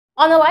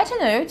On a lighter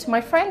note, my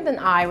friend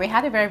and we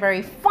had a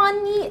very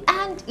funny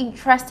and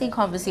interesting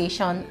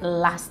conversation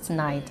last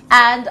night.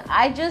 And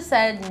I just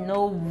said,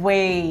 no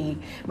way,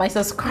 my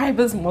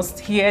subscribers must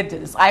hear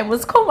this. I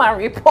must come and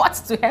report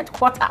to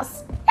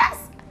headquarters.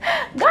 Yes,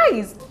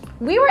 guys,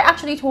 we were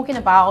actually talking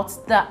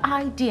about the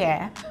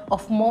idea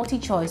of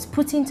multi-choice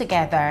putting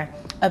together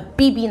a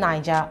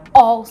Bbnaija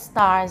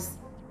All-Stars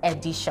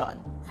edition.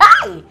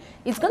 Hi!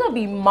 It's gonna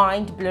be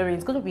mind-blowing,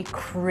 it's gonna be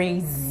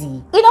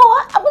crazy. You know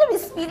what? I'm gonna be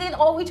spilling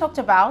all we talked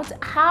about,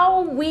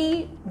 how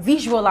we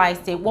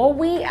visualized it, what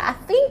we are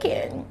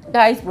thinking.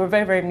 Guys, we're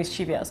very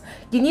mischievous.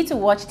 You need to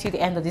watch till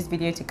the end of this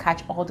video to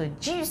catch all the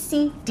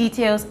juicy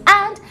details.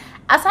 And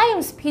as I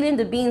am spilling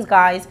the beans,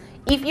 guys,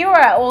 if you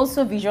are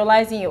also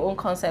visualizing your own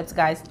concepts,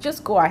 guys,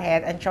 just go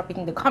ahead and drop it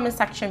in the comment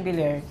section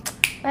below.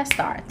 Let's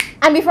start.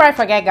 And before I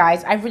forget,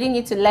 guys, I really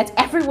need to let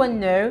everyone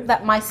know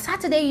that my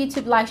Saturday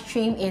YouTube live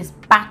stream is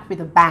back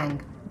with a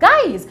bang.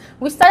 Guys,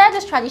 we started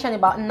this tradition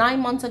about 9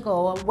 months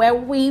ago where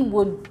we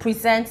would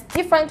present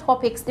different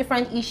topics,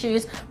 different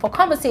issues for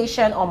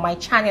conversation on my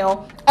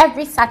channel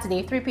every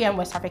Saturday, 3 p.m.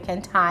 West African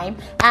time.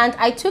 And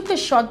I took a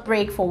short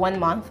break for 1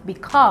 month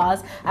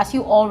because, as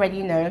you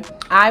already know,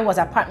 I was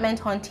apartment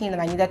hunting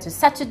and I needed to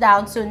settle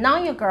down. So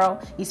now your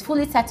girl is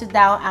fully settled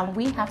down and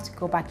we have to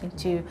go back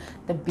into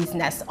the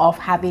business of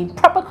having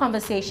proper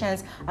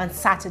conversations on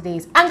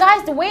Saturdays. And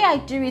guys, the way I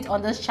do it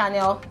on this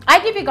channel, I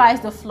give you guys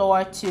the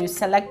floor to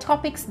select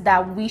topics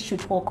that we should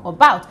talk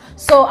about.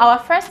 So our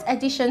first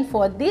edition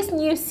for this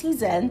new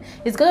season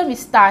is going to be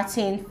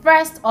starting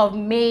 1st of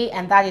May,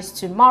 and that is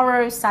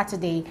tomorrow,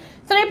 Saturday,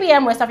 3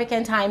 p.m. West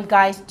African time.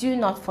 Guys, do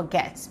not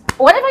forget,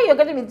 whatever you're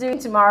going to be doing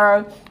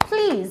tomorrow,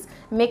 please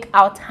make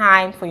out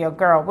time for your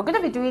girl. We're going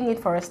to be doing it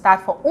for a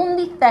start for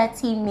only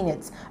 30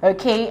 minutes,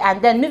 okay?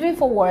 And then moving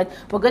forward,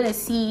 we're going to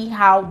see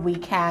how we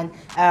can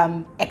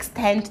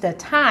extend the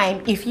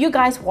time if you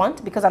guys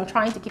want, because I'm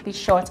trying to keep it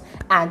short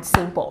and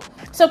simple.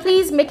 So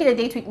please make it a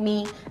date with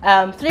me,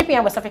 3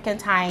 p.m. West African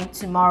time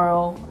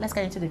tomorrow. Let's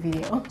get into the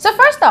video. So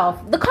first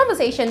off, the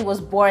conversation was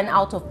born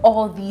out of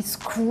all these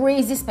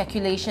crazy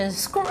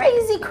speculations,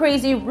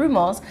 crazy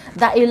rumors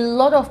that a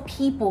lot of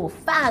people,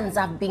 fans,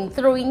 have been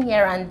throwing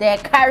here and there,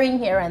 carrying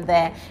here and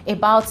there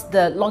about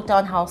the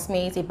lockdown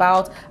housemates,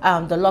 about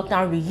the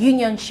lockdown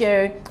reunion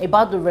show,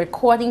 about the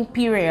recording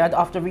period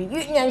of the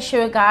reunion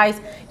show.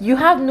 Guys, you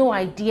have no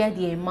idea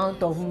the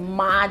amount of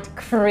mad,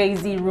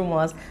 crazy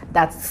rumors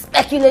that's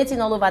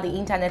speculating all over the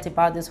internet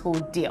about this whole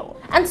deal.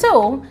 And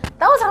so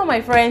that was how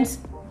my friends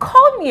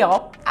called me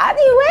up and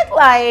he went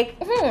like,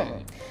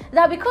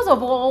 that because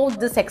of all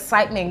this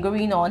excitement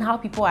going on, how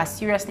people are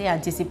seriously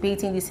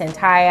anticipating this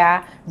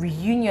entire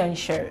reunion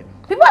show,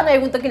 people are not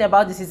even talking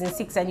about the season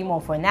 6 anymore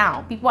for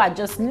now. People are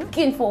just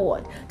looking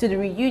forward to the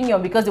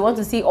reunion because they want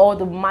to see all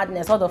the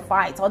madness, all the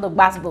fights, all the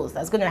basketballs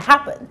that's going to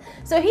happen.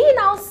 So he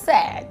now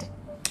said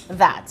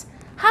that,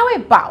 how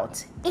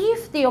about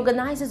if the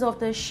organizers of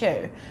the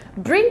show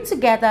bring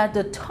together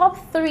the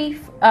top 3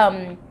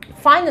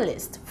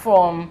 finalists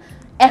from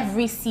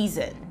every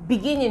season,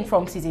 beginning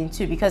from season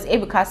 2, because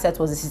Ebuka set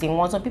was the season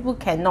 1. Some people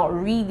cannot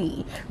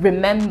really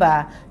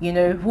remember, you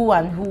know, who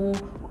and who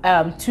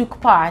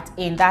took part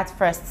in that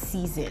first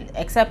season,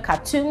 except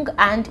Katung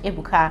and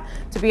Ebuka.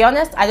 To be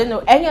honest, I don't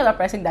know any other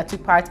person that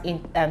took part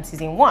in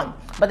season 1.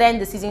 But then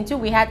the season 2,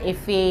 we had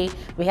Efe,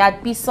 we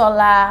had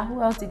Bisola.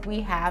 Who else did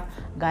we have?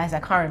 Guys, I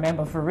can't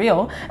remember for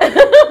real.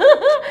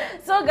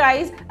 So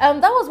guys,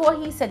 that was what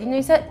he said. You know,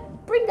 he said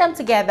bring them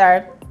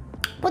together,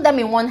 put them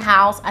in one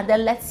house, and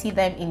then let's see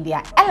them in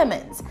their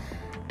elements.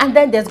 And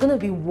then there's going to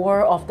be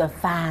war of the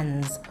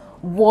fans,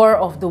 war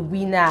of the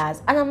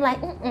winners. And I'm like,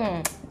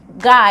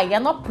 guy, you're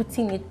not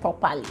putting it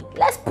properly.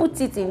 Let's put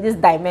it in this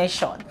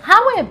dimension.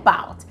 How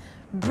about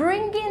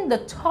bringing the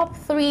top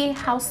 3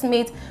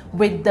 housemates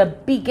with the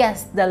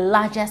biggest, the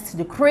largest,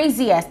 the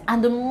craziest,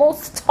 and the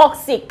most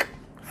toxic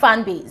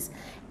fan base?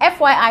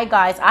 FYI,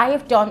 guys, I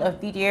have done a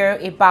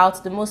video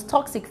about the most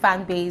toxic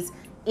fan base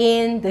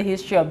in the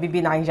history of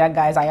Bbnaija,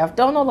 guys. I have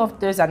done all of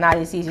those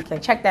analyses. You can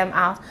check them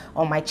out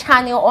on my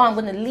channel, or I'm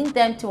going to link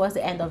them towards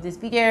the end of this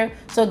video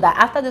so that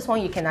after this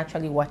one you can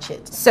actually watch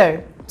it.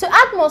 So to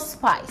add more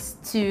spice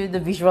to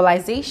the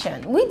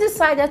visualization, we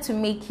decided to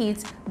make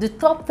it the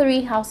top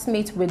 3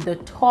 housemates with the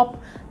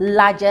top,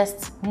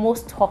 largest,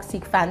 most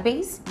toxic fan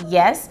base.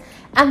 Yes.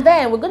 And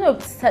then we're going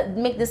to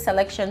make the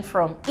selection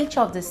from each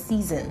of the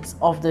seasons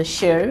of the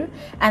show,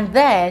 and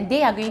then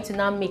they are going to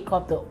now make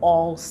up the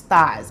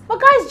all-stars.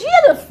 But guys, do you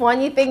know the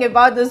funny thing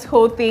about this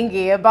whole thing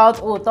here about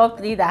top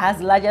 3 that has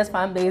the largest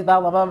fan base, blah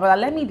blah blah?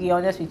 Let me be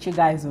honest with you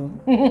guys.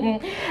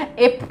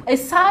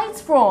 Aside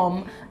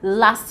from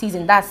last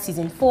season, that's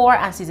season 4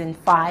 and season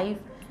 5,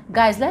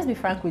 guys, let's be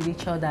frank with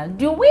each other.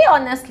 Do we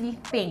honestly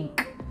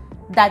think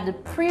that the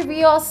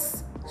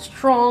previous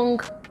strong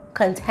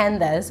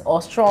contenders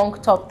or strong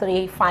top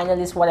 3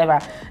 finalists, whatever,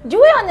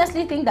 do we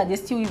honestly think that they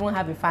still even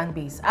have a fan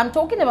base? I'm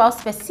talking about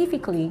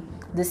specifically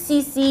the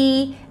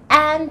Ceec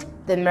and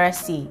the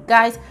Mercy.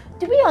 Guys,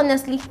 do we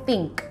honestly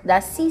think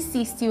that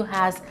Ceec still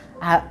has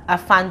a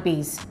fan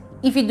base?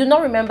 if you do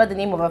not remember the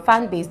name of a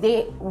fan base,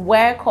 they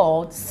were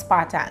called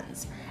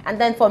Spartans. And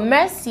then for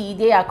Mercy,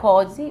 they are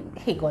called,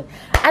 hey God,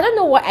 I don't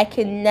know why I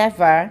can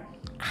never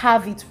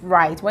have it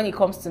right when it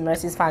comes to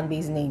Mercy's fan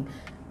base name.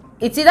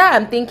 It's either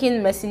I'm thinking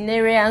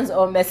mercenarians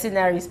or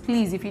mercenaries.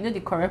 Please, if you know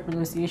the correct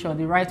pronunciation,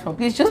 the right one,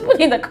 please just put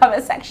it in the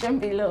comment section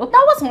below.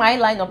 That was my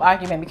line of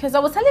argument, because I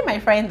was telling my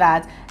friend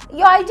that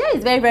your idea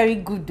is very, very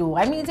good though.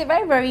 I mean, it's a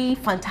very, very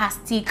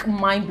fantastic,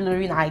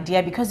 mind-blowing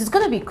idea, because it's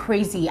going to be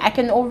crazy. I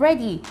can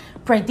already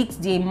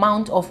predict the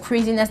amount of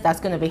craziness that's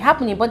going to be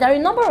happening, but there are a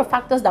number of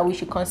factors that we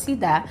should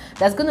consider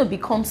that's going to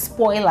become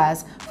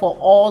spoilers for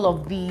all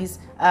of these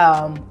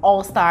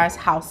all-stars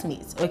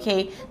housemates.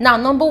 Okay, now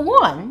number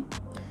one,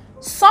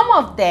 some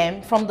of them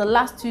from the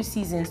last 2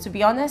 seasons, to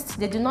be honest,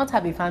 they do not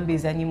have a fan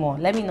base anymore.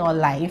 Let me not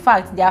lie. In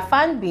fact, their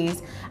fan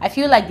base, I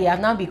feel like they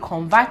have now been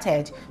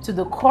converted to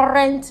the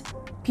current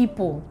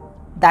people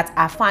that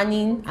are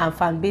fanning and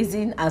fan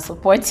basing and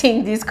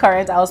supporting these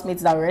current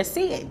housemates that we're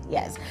seeing.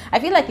 Yes, I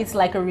feel like it's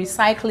like a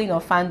recycling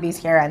of fan base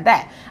here and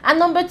there. And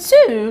number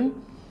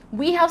two,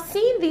 we have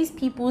seen these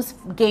people's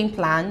game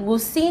plan. We've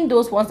seen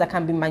those ones that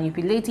can be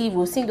manipulative.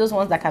 We've seen those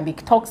ones that can be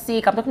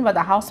toxic. I'm talking about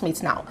the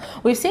housemates now.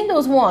 We've seen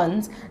those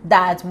ones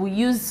that will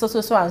use so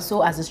and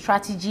so as a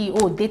strategy.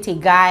 Oh, date a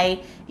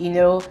guy, you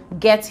know,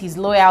 get his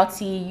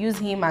loyalty, use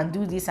him and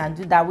do this and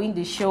do that, win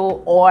the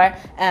show, or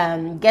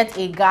get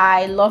a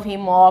guy, love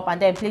him up,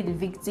 and then play the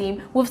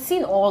victim. We've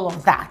seen all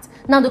of that.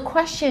 Now the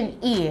question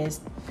is,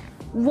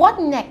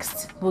 what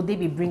next will they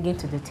be bringing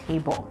to the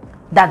table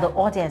that the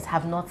audience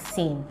have not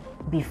seen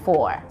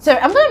before? So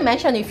I'm going to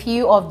mention a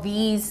few of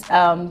these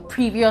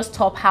previous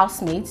top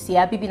housemates,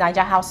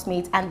 Bbnaija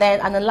housemates, and then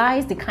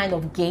analyze the kind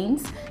of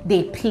games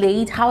they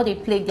played, how they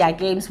played their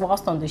games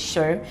whilst on the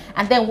show,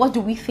 and then what do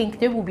we think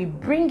they will be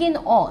bringing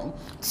on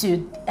to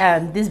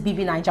this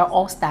Bbnaija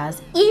All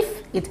Stars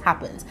if it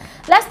happens.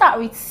 Let's start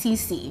with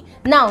Ceec.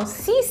 Now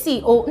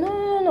Ceec, oh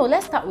no,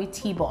 let's start with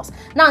T-Boss.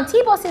 Now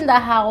T-Boss in the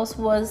house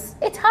was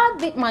a tad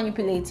bit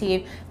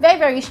manipulative, very,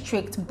 very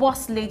strict,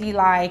 boss lady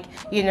like,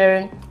 you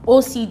know,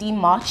 OCD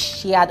much.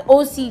 She had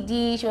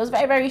OCD. She was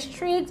very, very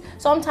strict,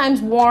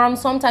 sometimes warm,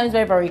 sometimes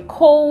very, very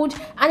cold,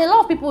 and a lot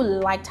of people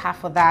liked her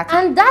for that.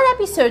 And that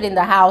episode in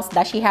the house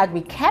that she had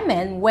with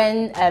Kemen,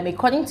 when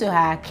according to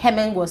her,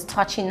 Kemen was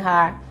touching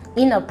her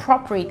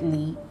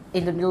inappropriately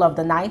in the middle of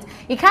the night,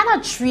 it kind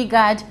of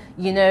triggered,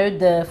 you know,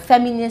 the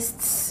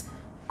feminists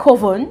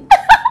coven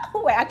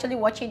who were actually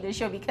watching the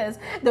show, because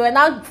they were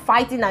now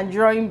fighting and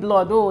drawing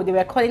blood. Oh, they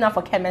were calling out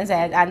for Kemen's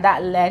head, and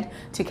that led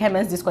to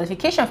Kemen's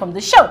disqualification from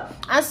the show.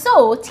 And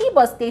so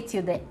T-Boss stayed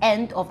till the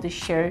end of the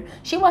show.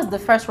 She was the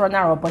first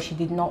runner-up, but she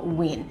did not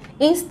win.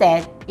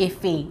 Instead,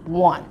 Ife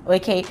won.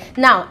 Okay,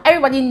 now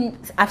everybody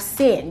have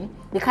seen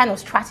the kind of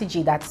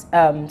strategy that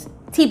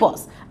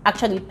T-Boss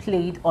actually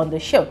played on the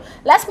show.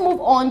 Let's move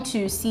on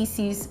to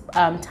Ceec's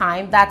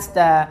time. That's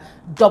the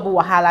Double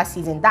Wahala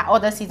season. That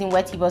other season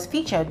where T-Boss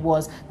featured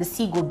was the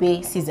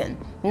Sigobe season.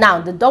 Now,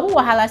 the Double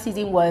Wahala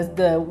season was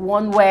the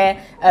one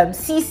where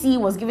Ceec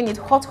was giving it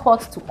hot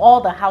to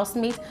all the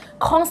housemates,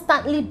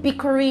 constantly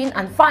bickering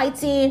and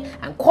fighting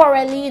and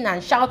quarreling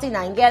and shouting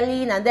and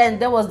yelling. And then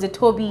there was the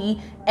Toby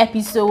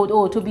episode.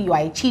 Oh, Toby, you are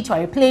a cheat, you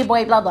are a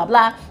playboy, blah blah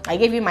blah. I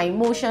gave you my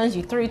emotions,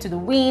 you threw it to the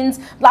winds,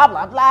 blah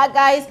blah blah,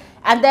 guys.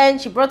 And then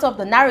she brought up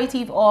the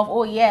narrative of,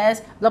 oh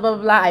yes, blah blah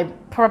blah, I'm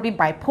probably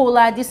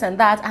bipolar, this and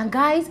that. And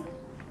guys,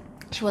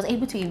 she was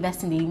able to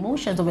invest in the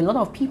emotions of a lot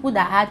of people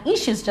that had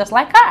issues just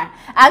like her.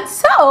 And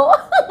so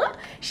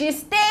she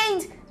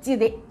stayed till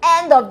the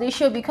end of the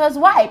show, because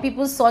why?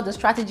 People saw the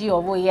strategy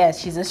of, oh yes,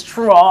 she's a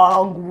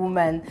strong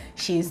woman,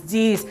 she's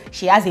this,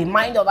 she has a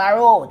mind of her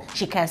own,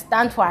 she can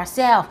stand for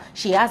herself,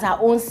 she has her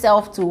own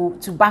self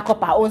to back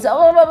up her own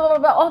self, blah, blah, blah,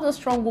 blah, all the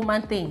strong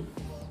woman thing.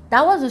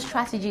 That was the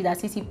strategy that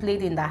Ceec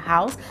played in the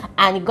house,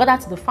 and it got her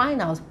to the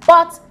finals,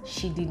 but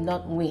she did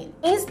not win.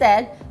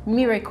 Instead,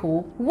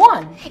 Miracle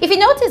won. If you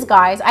notice,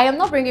 guys, I am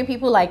not bringing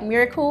people like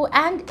Miracle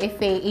and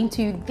Ife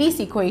into this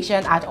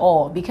equation at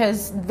all,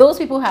 because those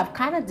people have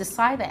kind of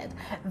decided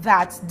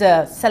that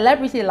the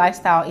celebrity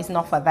lifestyle is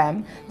not for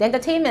them, the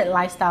entertainment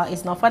lifestyle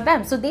is not for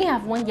them. So they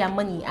have won their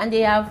money and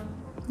they have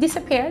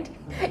disappeared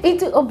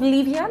into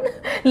oblivion,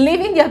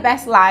 living their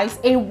best lives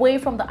away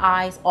from the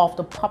eyes of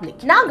the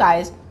public. Now,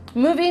 guys,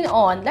 moving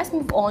on, let's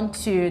move on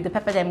to the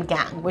Pepperdam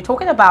gang. We're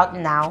talking about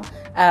now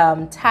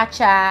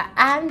Tacha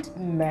and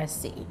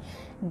Mercy.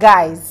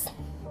 Guys,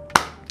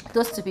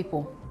 those two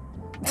people,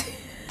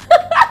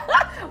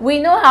 we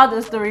know how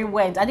the story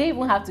went. I didn't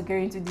even have to go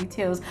into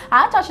details.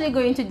 I had to actually go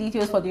into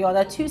details for the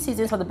other 2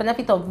 seasons for the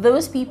benefit of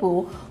those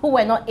people who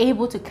were not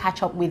able to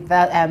catch up with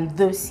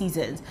those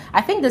seasons.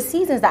 I think the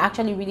seasons that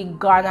actually really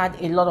garnered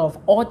a lot of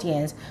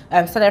audience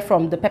started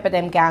from the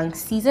Pepperdam gang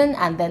season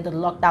and then the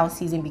lockdown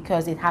season,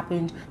 because it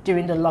happened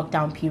during the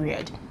lockdown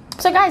period.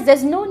 So guys,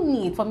 there's no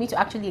need for me to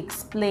actually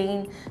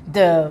explain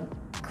the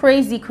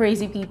crazy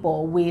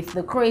people with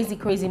the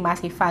crazy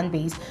massive fan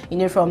base, you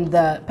know, from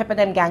the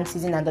Pepperdam gang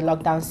season and the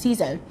lockdown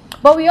season,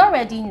 but we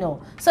already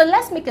know. So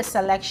let's make a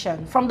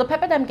selection from the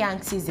Pepperdam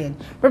gang season.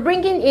 We're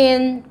bringing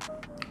in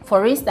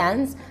For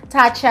instance,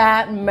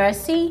 Tacha,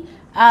 Mercy.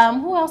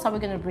 Who else are we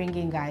going to bring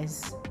in,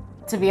 guys?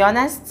 To be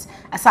honest,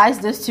 aside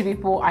those two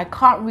people, I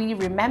can't really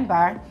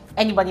remember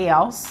anybody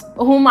else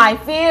whom I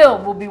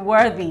feel will be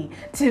worthy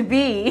to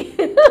be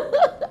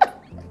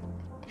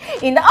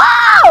in the...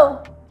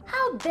 Oh!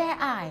 How dare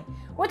I?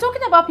 We're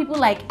talking about people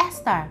like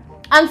Esther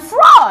and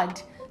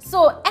Fraud.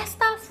 So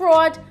Esther,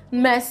 Fraud,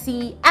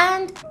 Mercy,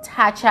 and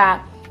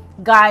Tacha,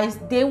 guys,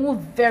 they will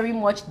very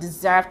much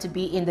deserve to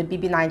be in the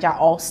Bbnaija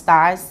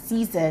All-Stars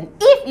season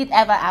if it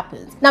ever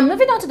happens. Now,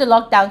 moving on to the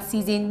lockdown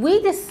season,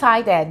 we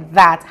decided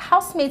that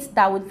housemates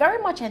that would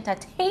very much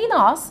entertain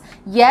us,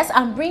 yes,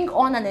 and bring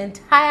on an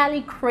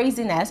entirely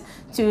craziness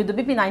to the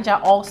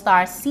Bbnaija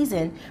All-Stars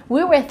season,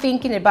 we were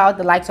thinking about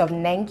the likes of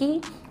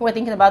Nengi, we were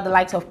thinking about the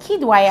likes of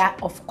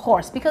Bbnaija, of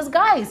course, because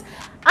guys,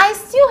 I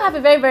still have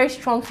a very, very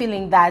strong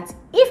feeling that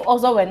if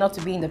Ozo were not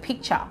to be in the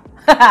picture,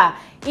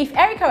 if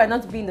Erica were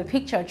not to be in the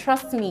picture,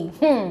 trust me,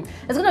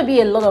 there's going to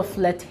be a lot of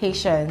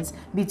flirtations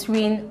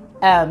between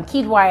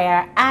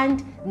Bbnaija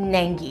and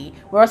Nengi.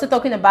 We're also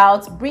talking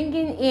about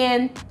bringing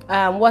in,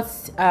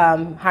 what's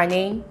her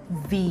name?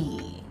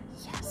 V.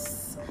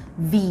 Yes.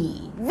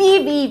 V.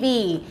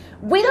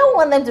 We don't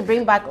want them to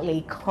bring back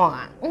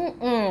Lecon.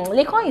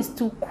 Lecon is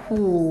too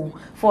cool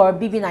for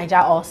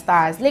Bbnaija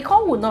All-Stars.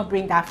 Lecon would not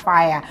bring that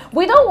fire.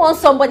 We don't want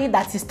somebody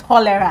that is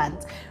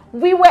tolerant.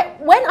 When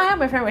I and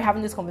my friend were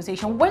having this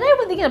conversation, we're not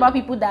even thinking about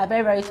people that are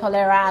very, very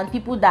tolerant,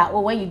 people that,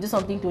 oh, when you do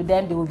something to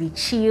them, they will be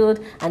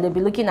chilled and they'll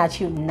be looking at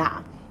you.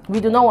 Nah,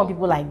 we do not want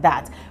people like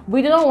that.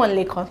 We do not want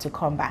Lecon to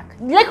come back.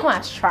 Lecon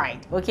has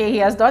tried, okay? He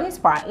has done his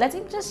part. Let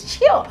him just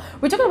chill.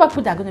 We're talking about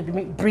people that are going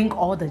to bring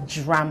all the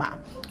drama,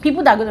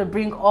 people that are going to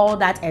bring all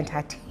that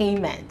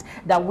entertainment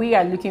that we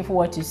are looking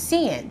forward to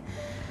seeing.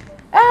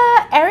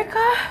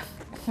 Erica,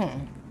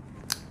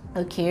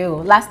 okay,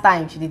 last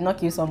time she did not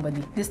kill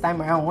somebody. This time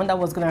around, I wonder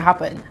what's going to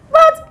happen.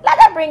 But let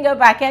her bring her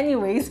back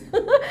anyways.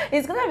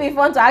 It's going to be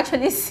fun to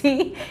actually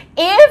see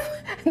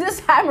if this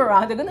time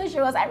around they're going to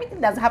show us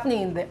everything that's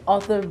happening in the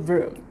other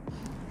room.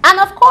 And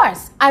of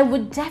course, I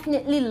would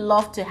definitely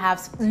love to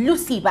have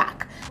Lucy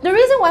back. The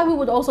reason why we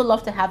would also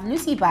love to have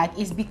Lucy back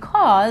is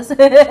because,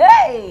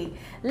 hey,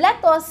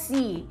 let us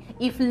see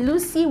if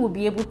Lucy will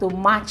be able to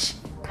match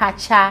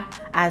Tacha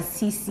and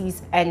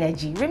Ceec's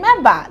energy.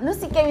 Remember,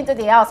 Lucy came into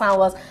the house and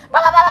was up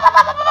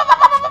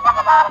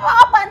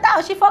and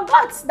down. She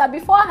forgot that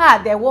before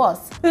her there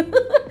was.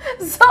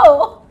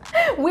 So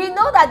we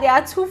know that there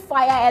are two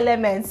fire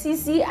elements,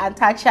 Ceec and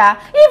Tacha,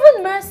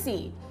 even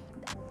Mercy.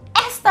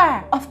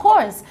 Esther, of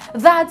course,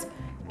 that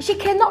she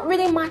cannot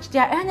really match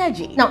their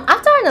energy. Now,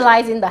 after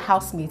analyzing the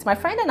housemates, my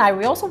friend and I,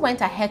 we also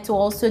went ahead to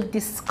also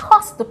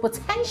discuss the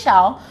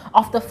potential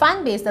of the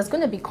fan base that's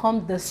going to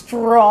become the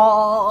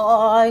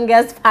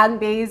strongest fan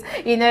base,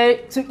 you know,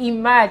 to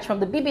emerge from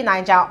the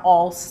Bbnaija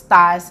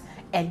All-Stars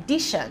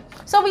edition.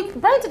 So we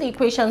brought into the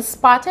equation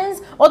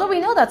Spartans, although we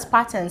know that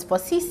Spartans for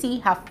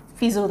Ceec have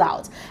fizzled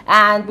out.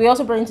 And we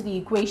also brought into the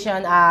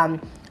equation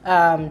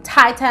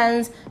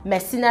Titans,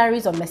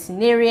 mercenaries or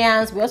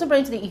mercenarians. We also bring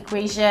into the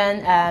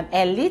equation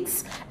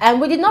elites, and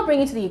we did not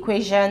bring into the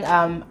equation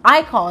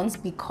icons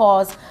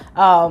because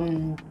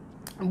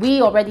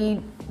we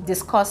already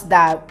discussed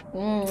that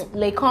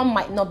Lecon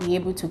might not be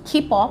able to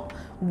keep up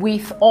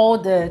with all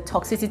the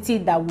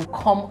toxicity that will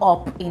come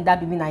up in that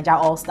Bbnaija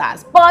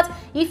All-Stars. But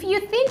if you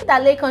think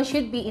that Lecon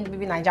should be in the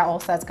Bbnaija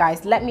All-Stars,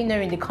 guys, let me know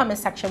in the comment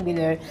section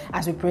below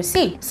as we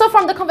proceed. So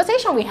from the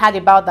conversation we had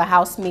about the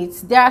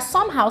housemates, there are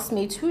some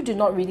housemates who do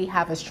not really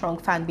have a strong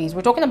fan base.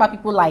 We're talking about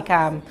people like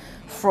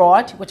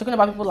Fraud, we're talking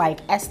about people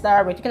like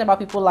Esther, we're talking about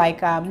people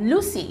like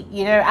Lucy,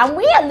 you know, and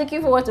we are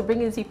looking forward to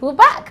bringing these people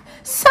back.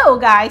 So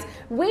guys,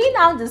 we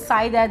now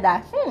decided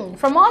that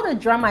from all the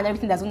drama and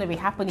everything that's going to be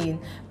happening,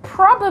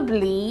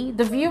 probably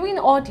the viewing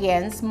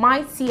audience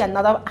might see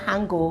another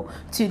angle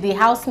to the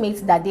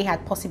housemates that they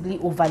had possibly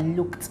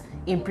overlooked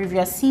in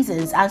previous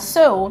seasons, and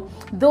so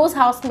those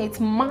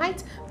housemates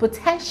might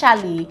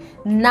potentially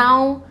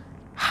now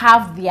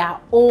have their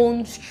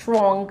own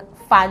strong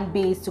fan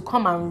base to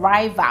come and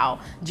rival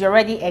the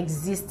already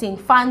existing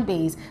fan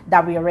base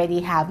that we already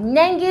have.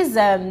 Nengi's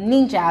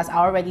ninjas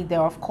are already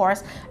there, of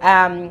course.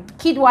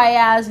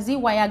 Bbnaija's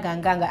Ziwaya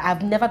Ganganga.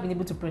 I've never been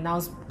able to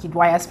pronounce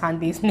Bbnaija's fan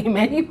base name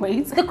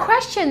anyways. The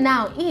question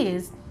now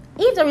is,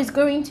 if there is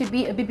going to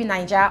be a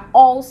Bbnaija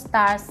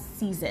All-Star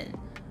season,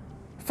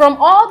 from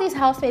all these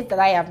housemates that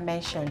I have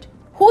mentioned,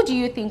 who do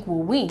you think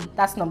will win?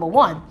 That's number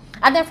one.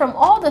 And then from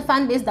all the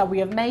fan base that we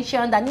have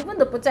mentioned, and even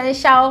the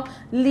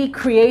potentially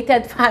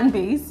created fan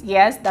base,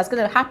 yes, that's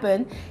going to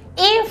happen,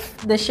 if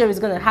the show is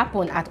going to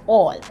happen at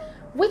all,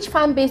 which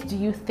fan base do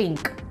you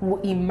think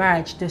will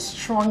emerge the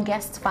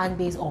strongest fan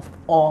base of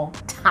all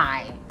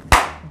time?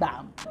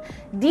 Bam.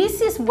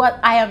 This is what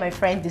I and my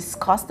friend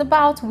discussed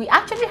about. We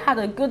actually had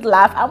a good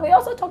laugh, and we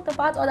also talked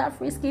about other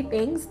frisky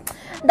things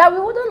that we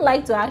wouldn't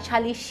like to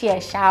actually share.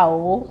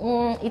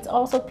 It's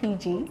also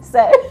PG.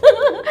 So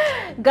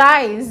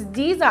guys,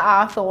 these are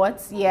our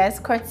thoughts, yes,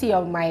 courtesy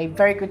of my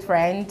very good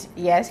friend.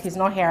 Yes, he's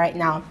not here right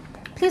now.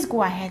 Please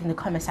go ahead in the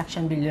comment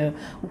section below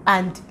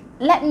and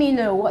let me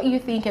know what you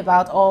think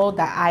about all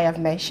that I have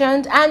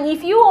mentioned, and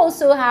if you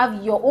also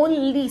have your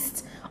own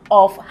list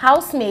of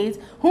housemaids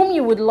whom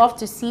you would love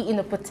to see in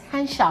a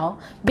potential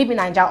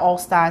Bbnaija All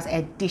Stars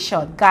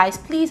edition, guys,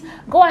 please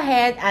go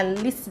ahead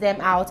and list them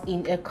out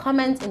in a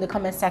comment in the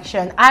comment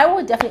section. I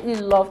would definitely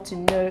love to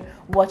know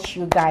what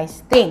you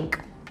guys think.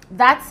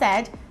 That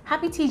said,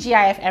 happy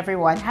TGIF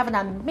everyone. Have an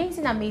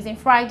amazing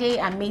Friday,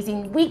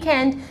 amazing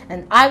weekend,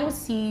 and I will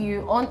see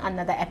you on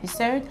another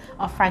episode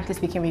of Frankly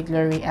Speaking with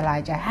Glory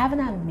Elijah. Have an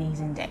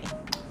amazing day.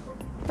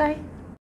 Bye.